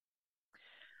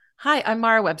Hi, I'm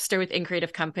Mara Webster with In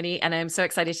Creative Company, and I'm so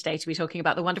excited today to be talking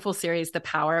about the wonderful series, The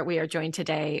Power. We are joined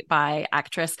today by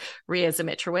actress Ria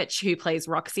Zmitrowicz, who plays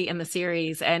Roxy in the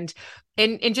series. And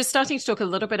in just starting to talk a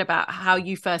little bit about how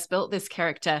you first built this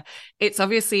character, it's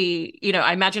obviously,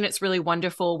 I imagine it's really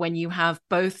wonderful when you have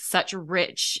both such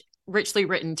richly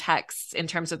written texts in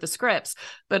terms of the scripts,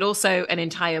 but also an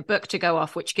entire book to go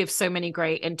off, which gives so many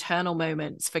great internal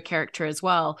moments for character as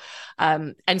well.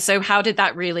 And so how did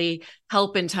that really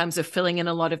help in terms of filling in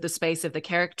a lot of the space of the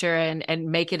character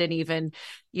and make it an even,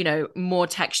 more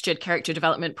textured character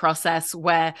development process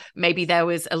where maybe there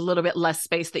was a little bit less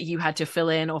space that you had to fill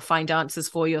in or find answers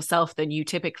for yourself than you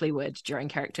typically would during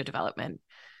character development?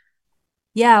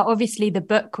 Yeah, obviously the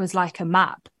book was like a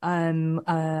map,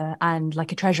 and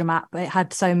like a treasure map. It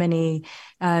had so many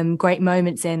great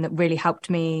moments in that really helped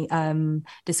me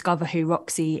discover who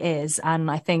Roxy is. And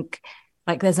I think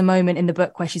like there's a moment in the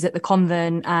book where she's at the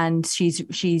convent and she's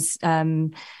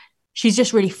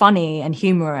just really funny and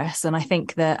humorous. And I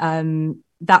think that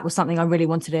that was something I really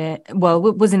wanted to,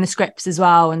 was in the scripts as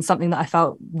well, and something that I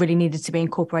felt really needed to be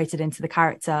incorporated into the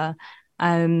character.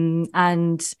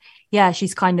 And yeah,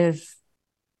 she's kind of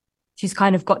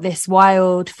got this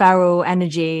wild feral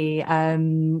energy,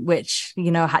 which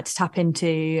I had to tap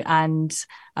into, and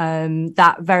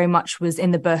that very much was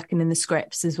in the book and in the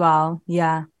scripts as well.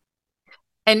 Yeah.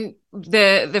 And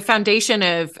the foundation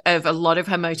of a lot of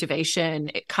her motivation,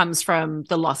 it comes from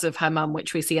the loss of her mum,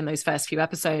 which we see in those first few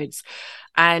episodes.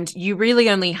 And you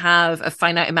really only have a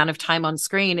finite amount of time on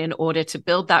screen in order to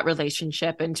build that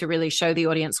relationship and to really show the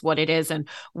audience what it is and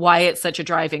why it's such a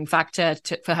driving factor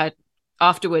for her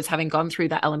afterwards, having gone through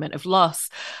that element of loss.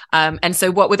 And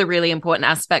so what were the really important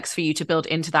aspects for you to build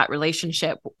into that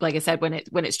relationship, like I said,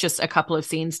 when it's just a couple of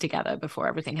scenes together before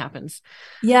everything happens?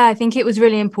 Yeah, I think it was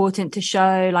really important to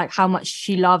show like how much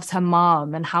she loves her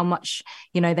mom and how much,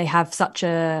 they have such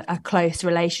a close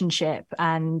relationship.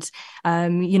 And,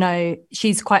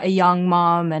 she's quite a young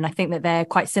mom, and I think that they're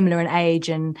quite similar in age,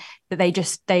 and that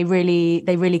they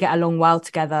really get along well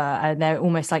together. And they're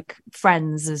almost like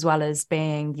friends as well as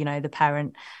being, the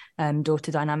parent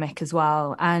daughter dynamic as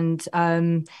well. And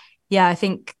yeah, I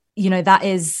think that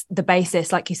is the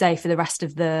basis, like you say, for the rest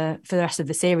of the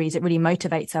series. It really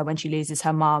motivates her when she loses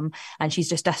her mom, and she's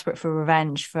just desperate for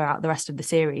revenge throughout the rest of the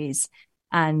series.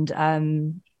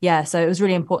 And yeah, so it was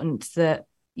really important that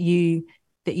you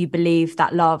believe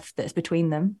that love that's between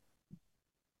them.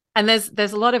 And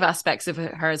there's a lot of aspects of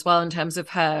her as well in terms of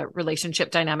her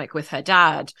relationship dynamic with her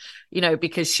dad,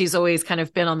 because she's always kind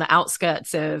of been on the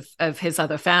outskirts of his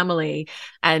other family,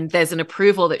 and there's an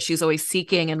approval that she's always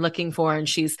seeking and looking for, and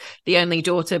she's the only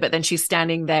daughter, but then she's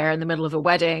standing there in the middle of a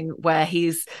wedding where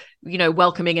he's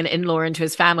welcoming an in-law into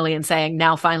his family and saying,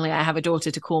 now finally I have a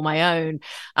daughter to call my own.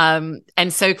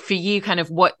 And so for you, kind of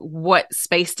what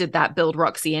space did that build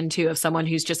Roxy into, of someone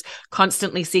who's just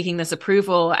constantly seeking this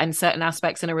approval and certain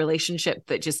aspects in a relationship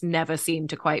that just never seem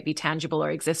to quite be tangible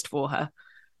or exist for her?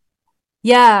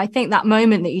 Yeah, I think that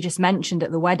moment that you just mentioned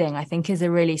at the wedding, I think is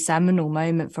a really seminal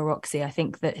moment for Roxy. I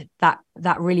think that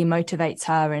really motivates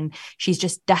her, and she's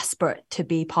just desperate to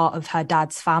be part of her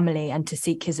dad's family and to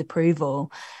seek his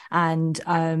approval. And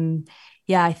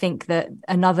yeah, I think that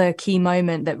another key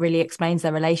moment that really explains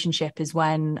their relationship is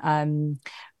when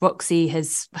Roxy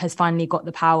has finally got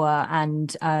the power,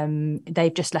 and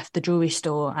they've just left the jewelry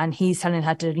store, and he's telling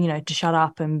her to shut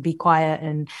up and be quiet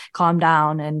and calm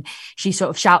down, and she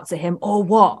sort of shouts at him, "Or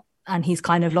what?" And he's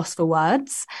kind of lost for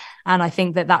words. And I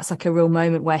think that that's like a real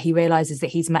moment where he realizes that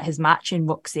he's met his match in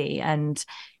Roxy. And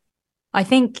I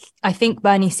think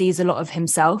Bernie sees a lot of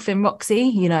himself in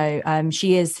Roxy.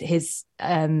 She is his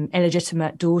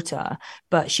illegitimate daughter,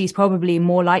 but she's probably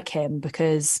more like him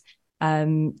because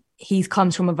he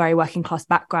comes from a very working class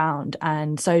background,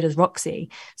 and so does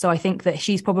Roxy. So I think that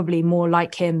she's probably more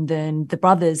like him than the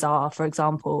brothers are, for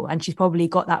example, and she's probably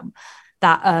got that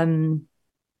that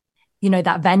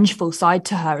vengeful side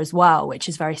to her as well, which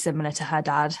is very similar to her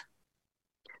dad.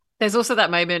 There's also that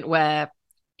moment where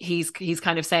he's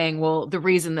kind of saying, well, the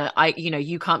reason that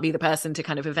you can't be the person to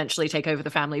kind of eventually take over the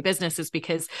family business is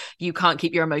because you can't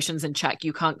keep your emotions in check,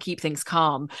 you can't keep things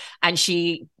calm. And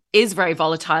she is very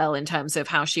volatile in terms of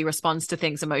how she responds to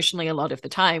things emotionally a lot of the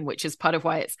time, which is part of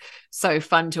why it's so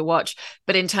fun to watch.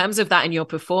 But in terms of that in your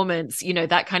performance,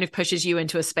 that kind of pushes you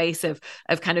into a space of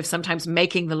kind of sometimes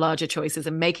making the larger choices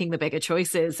and making the bigger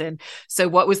choices. And so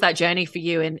what was that journey for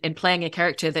you in playing a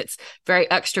character that's very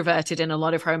extroverted in a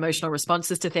lot of her emotional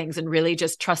responses to things, and really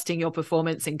just trusting your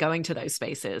performance and going to those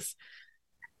spaces?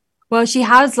 Well, she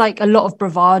has like a lot of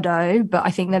bravado, but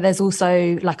I think that there's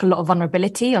also like a lot of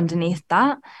vulnerability underneath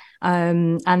that.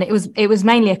 And it was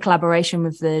mainly a collaboration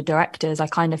with the directors. I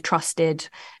kind of trusted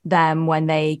them when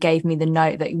they gave me the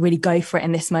note that really go for it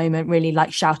in this moment, really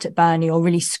like shout at Bernie or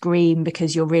really scream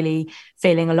because you're really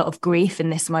feeling a lot of grief in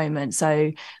this moment.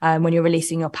 So when you're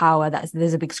releasing your power,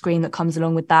 there's a big scream that comes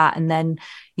along with that. And then,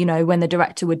 you know, when the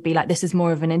director would be like, this is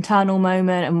more of an internal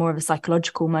moment and more of a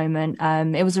psychological moment.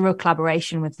 It was a real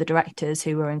collaboration with the directors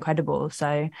who were incredible.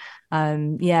 So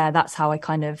yeah, that's how I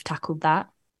kind of tackled that.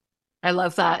 I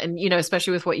love that. And, you know,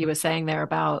 especially with what you were saying there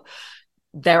about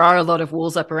there are a lot of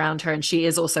walls up around her, and she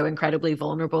is also incredibly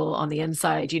vulnerable on the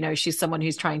inside. You know, she's someone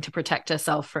who's trying to protect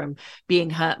herself from being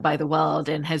hurt by the world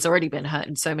and has already been hurt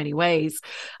in so many ways.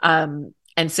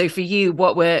 And so for you,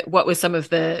 what were some of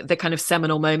the kind of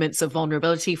seminal moments of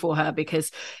vulnerability for her?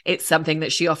 Because it's something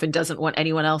that she often doesn't want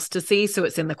anyone else to see. So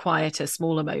it's in the quieter,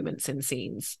 smaller moments in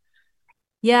scenes.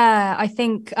 Yeah, I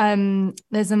think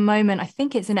there's a moment, I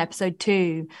think it's in episode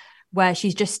 2, where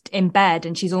she's just in bed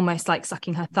and she's almost like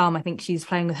sucking her thumb. I think she's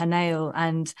playing with her nail.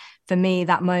 And for me,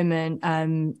 that moment,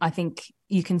 I think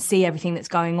you can see everything that's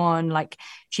going on. Like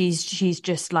she's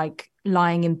just like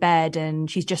lying in bed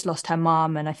and she's just lost her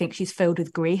mom. And I think she's filled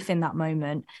with grief in that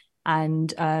moment.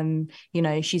 And, you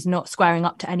know, she's not squaring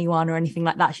up to anyone or anything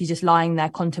like that. She's just lying there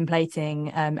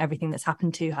contemplating everything that's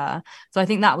happened to her. So I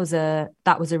think that was a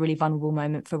really vulnerable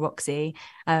moment for Roxy.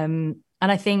 And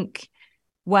I think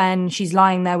when she's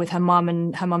lying there with her mum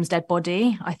and her mum's dead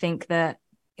body, I think that,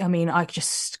 I mean, I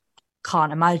just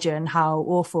can't imagine how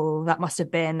awful that must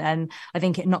have been. And I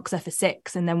think it knocks her for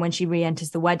 6. And then when she re-enters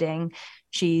the wedding,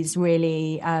 she's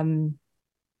really,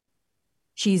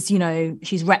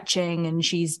 she's retching and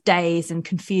she's dazed and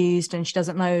confused and she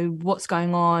doesn't know what's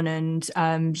going on.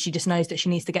 And she just knows that she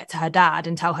needs to get to her dad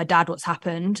and tell her dad what's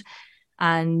happened.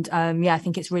 And yeah, I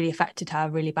think it's really affected her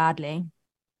really badly.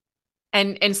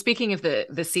 And speaking of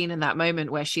the scene in that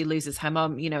moment where she loses her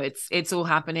mum, you know, it's all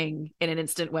happening in an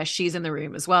instant where she's in the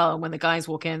room as well. And when the guys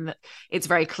walk in, it's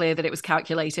very clear that it was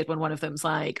calculated when one of them's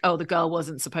like, oh, the girl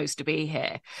wasn't supposed to be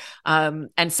here. And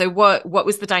so what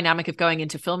was the dynamic of going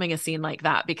into filming a scene like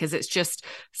that? Because it's just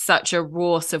such a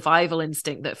raw survival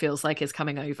instinct that feels like is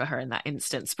coming over her in that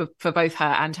instance for both her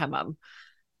and her mum.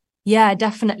 Yeah,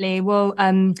 definitely. Well,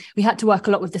 we had to work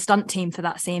a lot with the stunt team for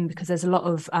that scene because there's a lot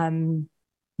of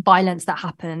violence that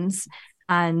happens.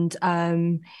 And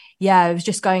yeah, it was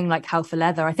just going like hell for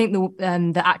leather. I think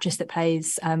the actress that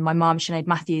plays my mom, Sinead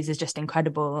Matthews, is just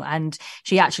incredible. And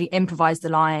she actually improvised the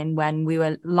line when we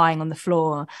were lying on the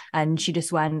floor, and she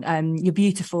just went, "You're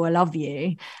beautiful, I love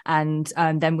you." And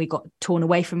then we got torn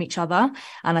away from each other.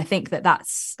 And I think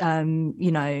that's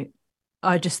you know,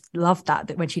 I just loved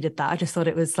that when she did that. I just thought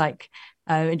it was like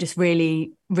it just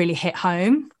really, really hit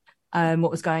home what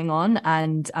was going on.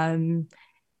 And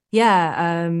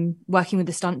yeah, working with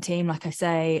the stunt team, like I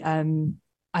say,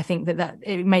 I think that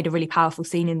it made a really powerful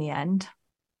scene in the end.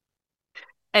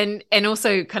 And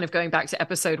also kind of going back to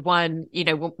episode 1, you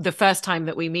know, the first time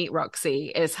that we meet Roxy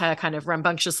is her kind of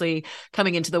rambunctiously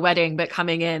coming into the wedding, but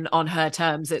coming in on her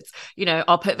terms. It's, you know,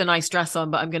 I'll put the nice dress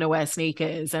on, but I'm going to wear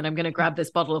sneakers and I'm going to grab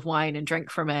this bottle of wine and drink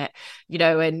from it, you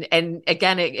know, and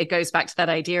again, it goes back to that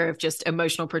idea of just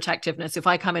emotional protectiveness. If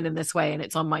I come in this way and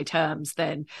it's on my terms,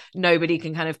 then nobody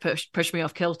can kind of push me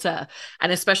off kilter.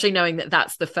 And especially knowing that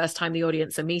that's the first time the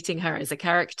audience are meeting her as a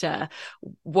character,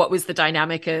 what was the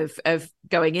dynamic of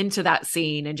going into that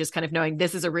scene and just kind of knowing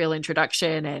this is a real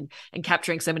introduction and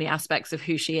capturing so many aspects of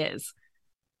who she is?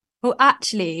 Well,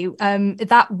 actually,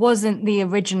 that wasn't the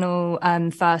original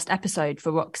first episode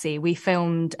for Roxy. We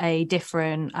filmed a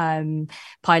different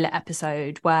pilot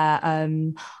episode where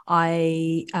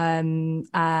I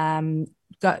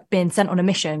got been sent on a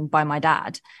mission by my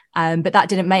dad, but that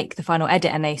didn't make the final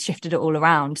edit and they shifted it all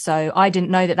around. So I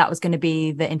didn't know that was going to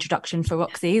be the introduction for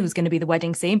Roxy. It was going to be the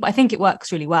wedding scene, but I think it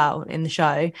works really well in the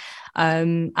show.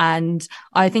 And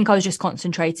I think I was just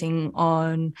concentrating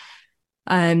on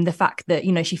the fact that,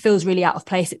 you know, she feels really out of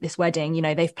place at this wedding. You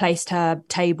know, they've placed her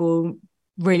table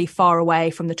really far away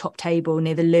from the top table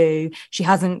near the loo. She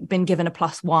hasn't been given a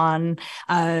 +1.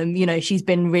 You know, she's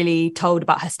been really told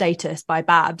about her status by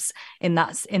Babs in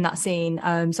that scene.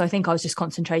 So I think I was just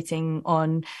concentrating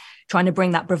on trying to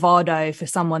bring that bravado for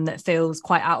someone that feels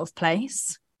quite out of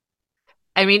place.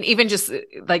 I mean, even just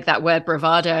like that word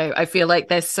bravado, I feel like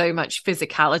there's so much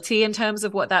physicality in terms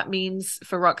of what that means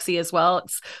for Roxy as well.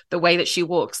 It's the way that she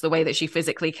walks, the way that she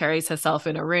physically carries herself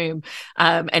in a room.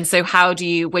 And so how do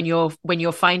you, when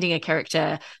you're finding a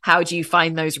character, how do you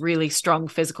find those really strong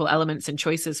physical elements and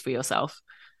choices for yourself?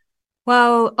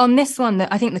 Well, on this one,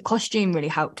 I think the costume really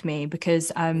helped me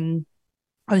because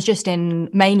I was just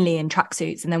mainly in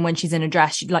tracksuits, and then when she's in a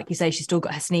dress, like you say, she's still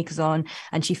got her sneakers on,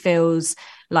 and she feels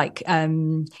like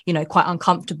quite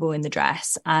uncomfortable in the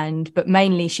dress. But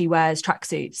mainly she wears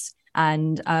tracksuits,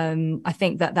 and I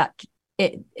think that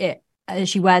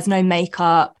she wears no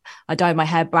makeup. I dyed my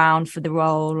hair brown for the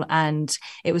role, and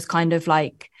it was kind of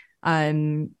like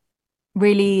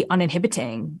really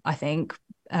uninhibiting, I think,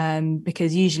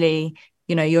 because usually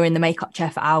you're in the makeup chair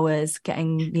for hours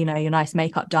getting, your nice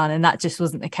makeup done. And that just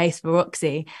wasn't the case for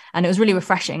Roxy. And it was really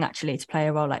refreshing, actually, to play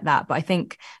a role like that. But I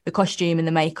think the costume and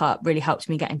the makeup really helped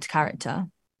me get into character.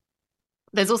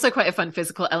 There's also quite a fun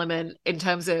physical element in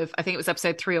terms of, I think it was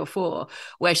episode 3 or 4,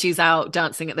 where she's out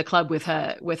dancing at the club with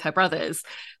her brothers.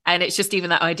 And it's just even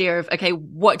that idea of, okay,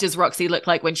 what does Roxy look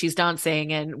like when she's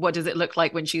dancing? And what does it look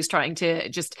like when she's trying to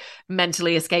just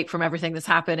mentally escape from everything that's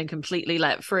happened and completely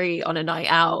let free on a night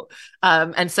out?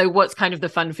 And so what's kind of the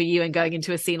fun for you in going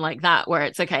into a scene like that, where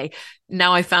it's, okay,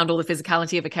 now I found all the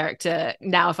physicality of a character.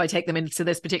 Now, if I take them into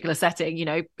this particular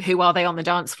setting, who are they on the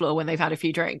dance floor when they've had a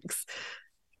few drinks?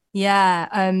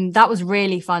 Yeah, that was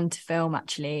really fun to film,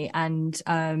 actually. And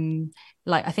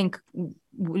I think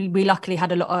we luckily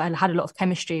had a lot of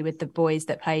chemistry with the boys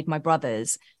that played my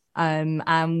brothers.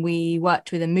 And we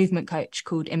worked with a movement coach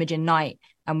called Imogen Knight,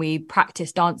 and we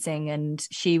practiced dancing, and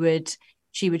she would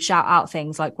shout out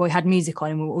things like, we had music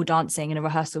on and we were all dancing in a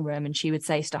rehearsal room, and she would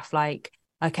say stuff like,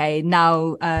 okay,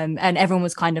 now and everyone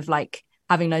was kind of like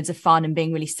having loads of fun and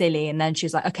being really silly, and then she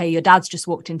was like, okay, your dad's just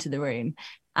walked into the room.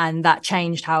 And that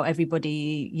changed how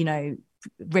everybody,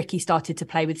 Ricky started to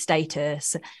play with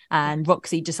status, and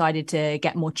Roxy decided to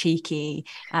get more cheeky,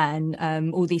 and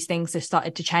all these things just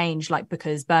started to change, like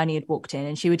because Bernie had walked in,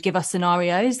 and she would give us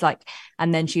scenarios,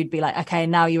 and then she'd be like, okay,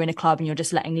 now you're in a club and you're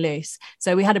just letting loose.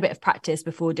 So we had a bit of practice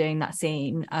before doing that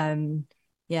scene.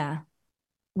 Yeah.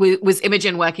 Was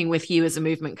Imogen working with you as a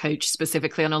movement coach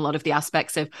specifically on a lot of the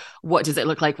aspects of what does it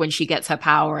look like when she gets her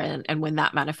power and when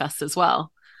that manifests as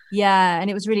well? Yeah, and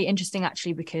it was really interesting,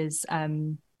 actually, because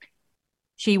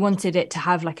she wanted it to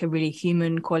have like a really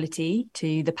human quality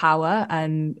to the power,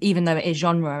 even though it is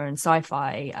genre and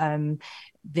sci-fi.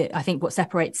 I think what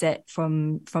separates it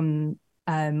from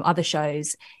other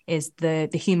shows is the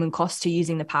human cost to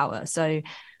using the power. So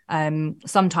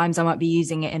sometimes I might be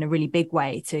using it in a really big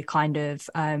way to kind of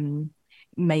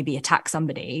maybe attack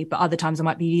somebody, but other times I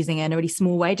might be using it in a really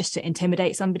small way just to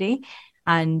intimidate somebody.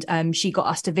 And she got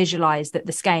us to visualize that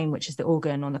the skein, which is the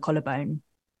organ on the collarbone,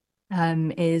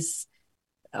 is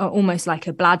almost like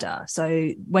a bladder. So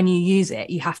when you use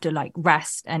it, you have to like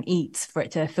rest and eat for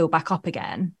it to fill back up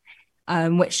again,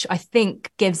 which I think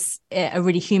gives it a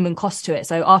really human cost to it.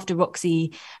 So after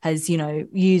Roxy has,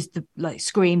 used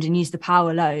screamed and used the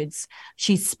power loads,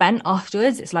 she's spent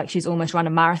afterwards. It's like she's almost run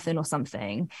a marathon or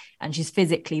something, and she's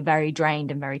physically very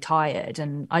drained and very tired.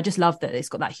 And I just love that it's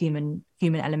got that human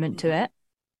element to it.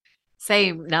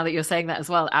 Same, now that you're saying that as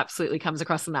well, absolutely comes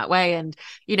across in that way. And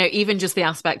even just the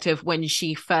aspect of when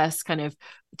she first kind of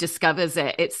discovers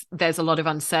it, there's a lot of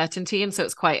uncertainty, and so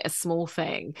it's quite a small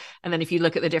thing. And then if you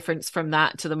look at the difference from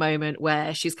that to the moment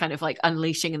where she's kind of like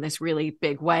unleashing in this really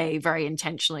big way, very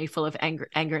intentionally, full of anger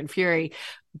and fury,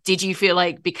 did you feel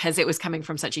like because it was coming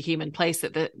from such a human place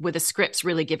that were the scripts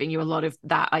really giving you a lot of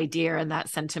that idea and that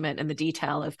sentiment and the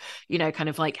detail of, kind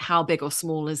of like how big or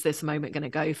small is this moment going to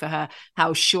go for her?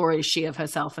 How sure is she of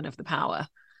herself and of the power?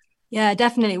 Yeah,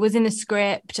 definitely. It was in the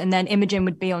script, and then Imogen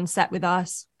would be on set with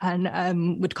us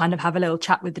and would kind of have a little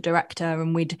chat with the director,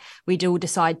 and we'd all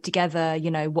decide together,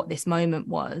 what this moment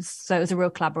was. So it was a real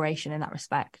collaboration in that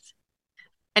respect.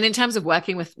 And in terms of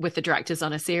working with the directors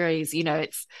on a series,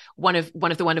 it's one of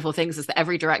the wonderful things is that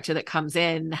every director that comes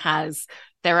in has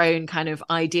their own kind of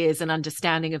ideas and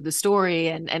understanding of the story.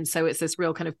 And so it's this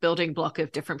real kind of building block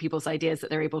of different people's ideas that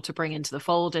they're able to bring into the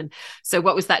fold. And so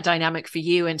what was that dynamic for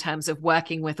you in terms of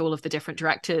working with all of the different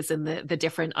directors and the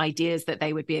different ideas that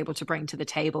they would be able to bring to the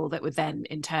table that would then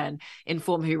in turn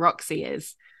inform who Roxy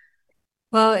is?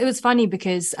 Well, it was funny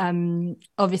because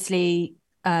obviously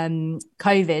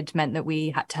COVID meant that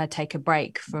we had to take a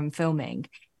break from filming.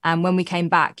 And when we came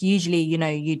back, usually,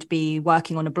 you'd be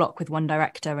working on a block with one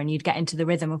director and you'd get into the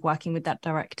rhythm of working with that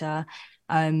director.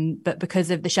 But because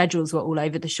of the schedules were all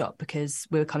over the shop because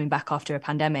we were coming back after a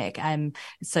pandemic.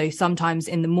 So sometimes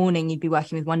in the morning you'd be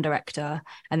working with one director,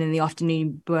 and then in the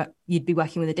afternoon you'd be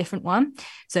working with a different one.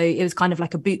 So it was kind of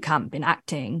like a boot camp in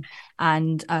acting.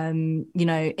 And, in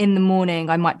the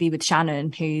morning I might be with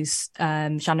Shannon, who's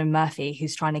Shannon Murphy,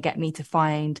 who's trying to get me to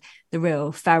find the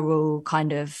real feral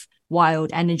kind of wild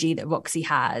energy that Roxy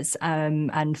has,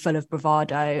 and full of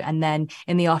bravado. And then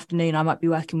in the afternoon I might be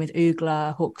working with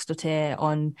Ugla Hawksdottir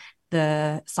on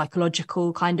the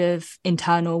psychological kind of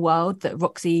internal world that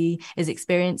Roxy is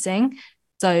experiencing.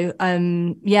 So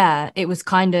yeah, it was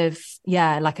kind of,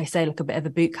 yeah, like I say, like a bit of a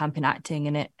boot camp in acting,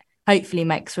 and it hopefully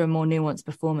makes for a more nuanced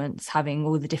performance, having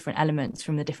all the different elements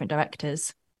from the different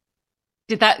directors.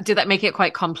 Did that make it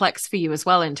quite complex for you as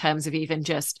well, in terms of even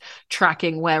just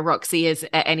tracking where Roxy is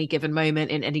at any given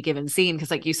moment in any given scene?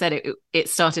 Because like you said, it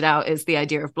started out as the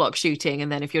idea of block shooting,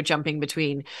 and then if you're jumping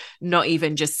between not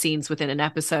even just scenes within an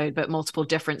episode, but multiple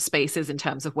different spaces in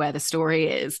terms of where the story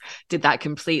is, did that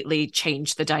completely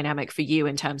change the dynamic for you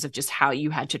in terms of just how you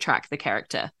had to track the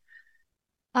character?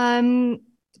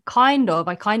 Kind of.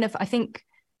 I think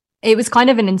it was kind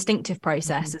of an instinctive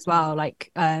process as well.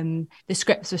 Like the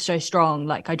scripts were so strong,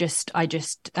 like I just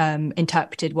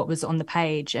interpreted what was on the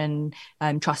page and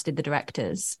trusted the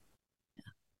directors.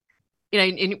 You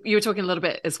know, you were talking a little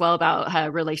bit as well about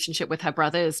her relationship with her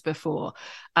brothers before.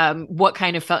 What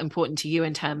kind of felt important to you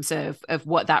in terms of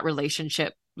what that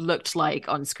relationship looked like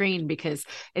on screen? Because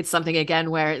it's something,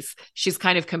 again, where she's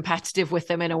kind of competitive with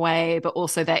them in a way, but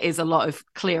also there is a lot of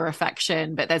clear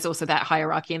affection, but there's also that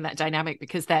hierarchy and that dynamic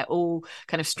because they're all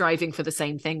kind of striving for the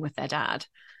same thing with their dad.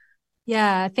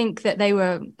 Yeah, I think that they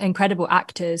were incredible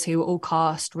actors who were all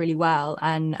cast really well.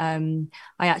 And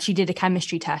I actually did a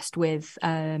chemistry test with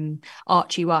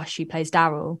Archie Rush, who plays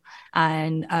Daryl.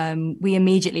 And we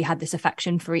immediately had this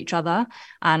affection for each other.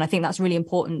 And I think that's really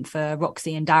important for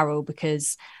Roxy and Daryl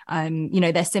because,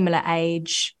 they're similar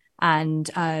age. And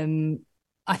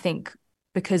I think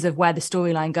because of where the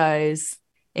storyline goes,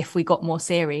 if we got more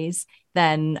series,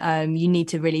 then you need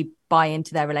to really buy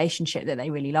into their relationship, that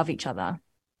they really love each other.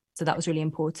 So that was really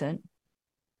important.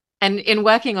 And in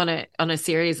working on a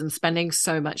series and spending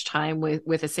so much time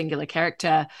with a singular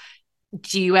character,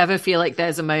 do you ever feel like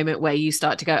there's a moment where you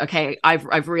start to go, okay,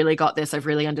 I've really got this, I've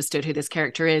really understood who this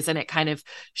character is, and it kind of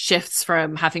shifts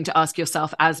from having to ask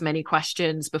yourself as many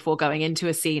questions before going into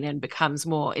a scene and becomes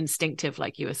more instinctive,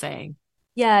 like you were saying?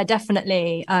 Yeah,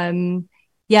 definitely.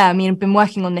 Yeah, I mean, I've been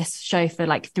working on this show for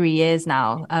like 3 years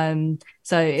now.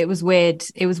 So it was weird.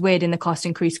 It was weird in the cast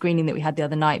and crew screening that we had the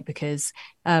other night because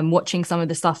watching some of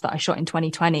the stuff that I shot in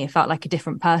 2020, it felt like a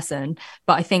different person.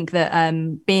 But I think that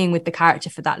being with the character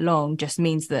for that long just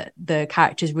means that the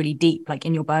character is really deep, like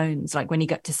in your bones. Like when you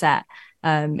get to set,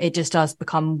 it just does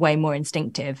become way more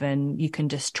instinctive and you can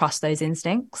just trust those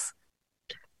instincts.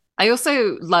 I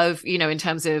also love, in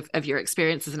terms of your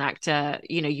experience as an actor,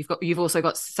 you've also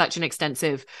got such an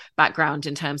extensive background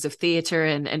in terms of theatre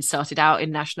and started out in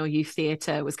National Youth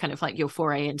Theatre, was kind of like your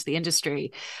foray into the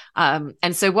industry. And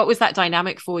so what was that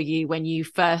dynamic for you when you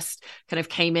first kind of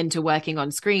came into working on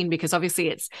screen? Because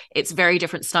obviously it's very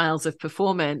different styles of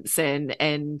performance.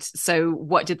 And so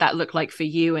what did that look like for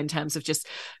you in terms of just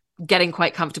getting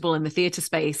quite comfortable in the theatre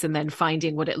space and then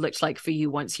finding what it looked like for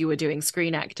you once you were doing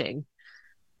screen acting?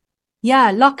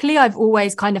 Yeah, luckily I've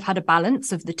always kind of had a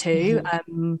balance of the two.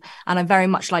 And I very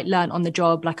much like learned on the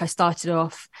job. Like I started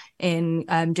off in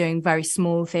doing very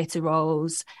small theatre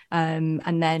roles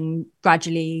and then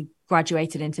gradually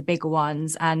graduated into bigger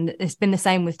ones. And it's been the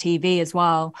same with TV as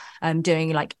well,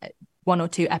 doing like 1 or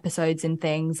 2 episodes in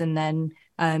things and then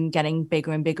getting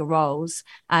bigger and bigger roles.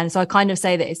 And so I kind of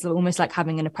say that it's almost like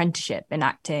having an apprenticeship in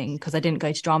acting because I didn't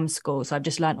go to drama school. So I've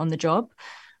just learned on the job.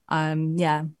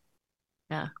 Yeah.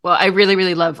 Yeah. Well, I really,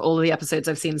 really love all of the episodes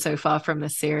I've seen so far from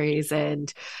this series.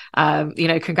 And,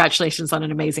 congratulations on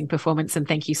an amazing performance. And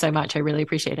thank you so much. I really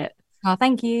appreciate it. Oh,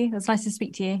 thank you. It was nice to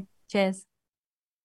speak to you. Cheers.